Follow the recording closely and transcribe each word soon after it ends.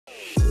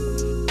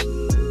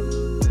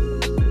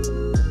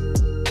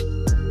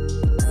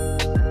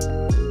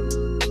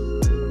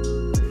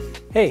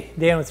Hey,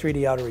 Dan with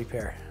 3D Auto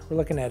Repair. We're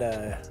looking at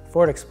a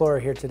Ford Explorer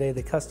here today.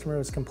 The customer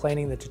was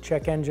complaining that the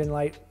check engine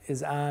light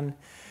is on.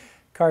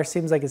 Car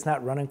seems like it's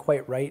not running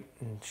quite right,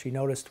 and she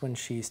noticed when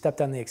she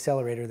stepped on the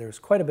accelerator there was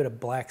quite a bit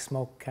of black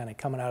smoke kind of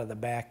coming out of the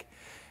back.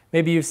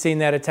 Maybe you've seen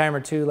that a time or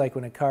two, like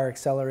when a car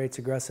accelerates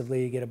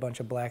aggressively, you get a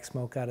bunch of black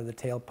smoke out of the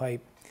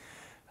tailpipe.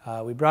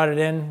 We brought it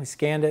in, we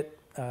scanned it.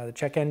 The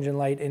check engine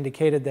light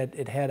indicated that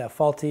it had a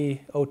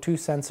faulty O2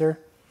 sensor.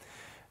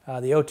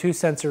 The O2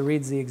 sensor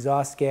reads the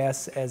exhaust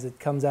gas as it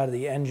comes out of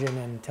the engine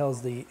and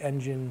tells the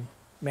engine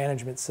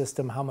management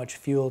system how much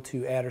fuel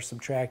to add or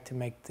subtract to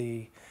make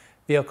the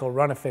vehicle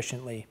run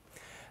efficiently.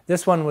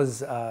 This one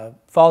was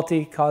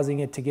faulty,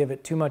 causing it to give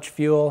it too much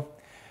fuel,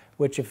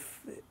 which if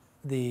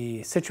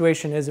the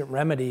situation isn't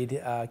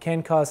remedied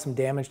can cause some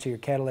damage to your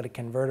catalytic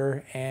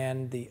converter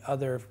and the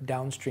other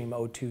downstream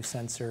O2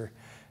 sensor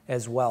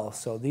as well.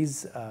 So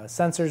these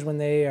sensors, when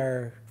they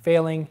are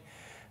failing,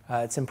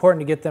 it's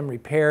important to get them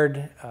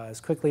repaired as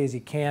quickly as you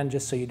can,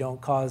 just so you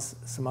don't cause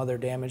some other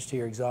damage to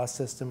your exhaust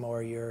system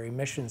or your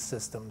emission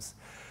systems.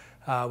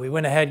 We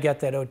went ahead,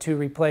 got that O2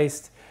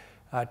 replaced,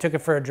 took it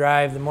for a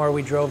drive. The more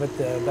we drove it,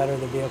 the better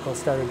the vehicle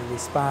started to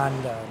respond,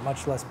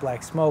 much less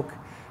black smoke.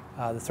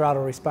 The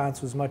throttle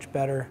response was much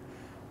better.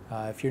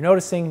 If you're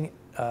noticing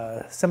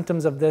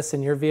symptoms of this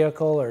in your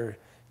vehicle, or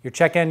your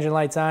check engine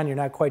light's on, you're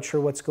not quite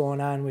sure what's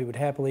going on, we would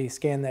happily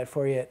scan that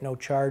for you at no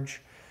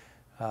charge.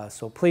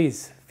 So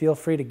please feel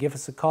free to give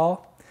us a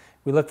call.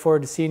 We look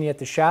forward to seeing you at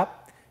the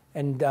shop,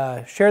 and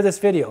share this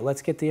video.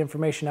 Let's get the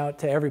information out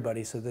to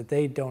everybody so that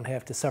they don't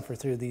have to suffer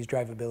through these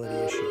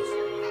drivability issues.